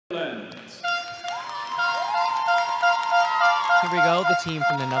Netherlands. Here we go, the team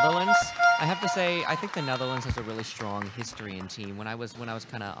from the Netherlands. I have to say, I think the Netherlands has a really strong history and team. When I was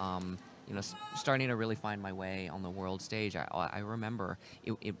kind of starting to really find my way on the world stage, I remember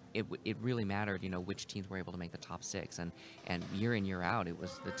it really mattered, which teams were able to make the top 6, and year in, year out, it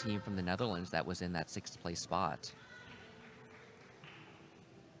was the team from the Netherlands that was in that 6th place spot.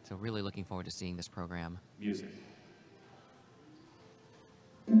 So really looking forward to seeing this program. Music.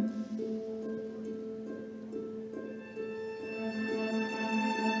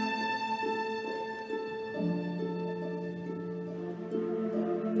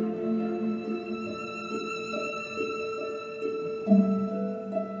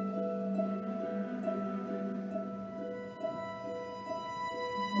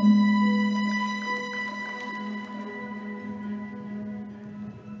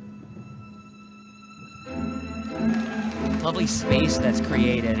 Lovely space that's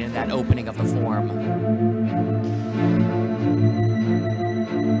created in that opening of the form.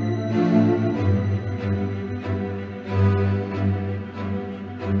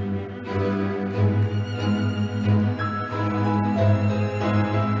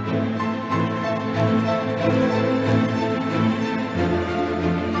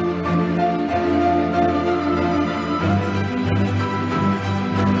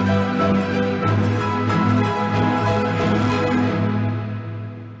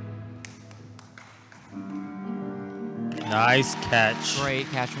 Nice catch. Great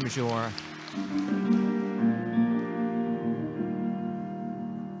catch from Jour.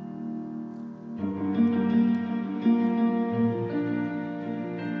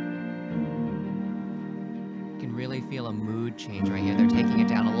 You can really feel a mood change right here. They're taking it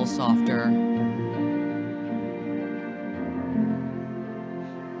down a little softer.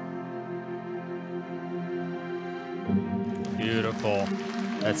 Beautiful.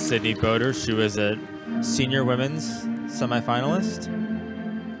 That's Sydney Boder. She was a senior women's semifinalist.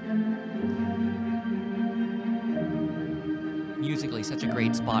 Musically, such a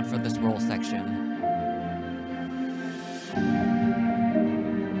great spot for this roll section.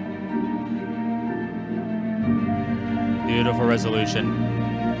 Beautiful resolution.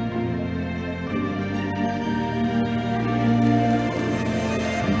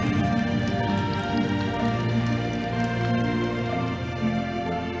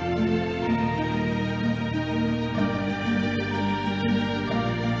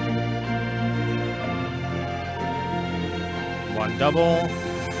 One double.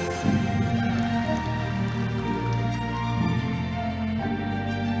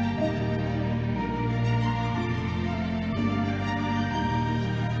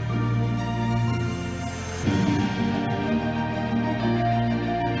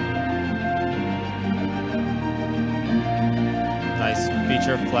 Nice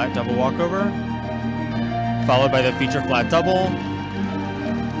feature flat double walkover, followed by the feature flat double.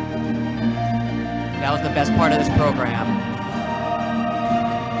 That was the best part of this program.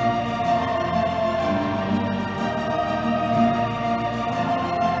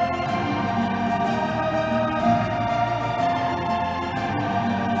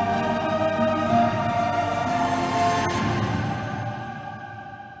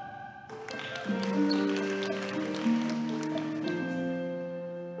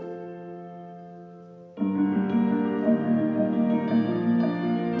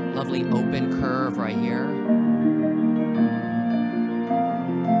 Lovely open curve right here.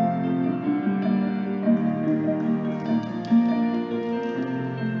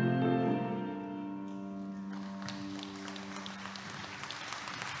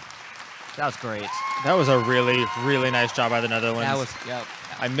 That was great. That was a really, really nice job by the Netherlands. That was, yep.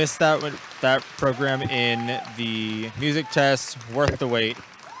 I missed that program in the music test. Worth the wait.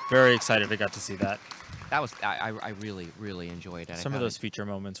 Very excited I got to see that. That was, I really, really enjoyed it. Some of those feature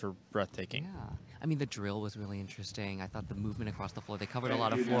moments were breathtaking. Yeah. I mean, the drill was really interesting. I thought the movement across the floor, they covered a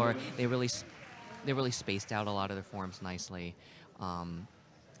lot of floor. They really spaced out a lot of their forms nicely. And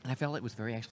I felt it was very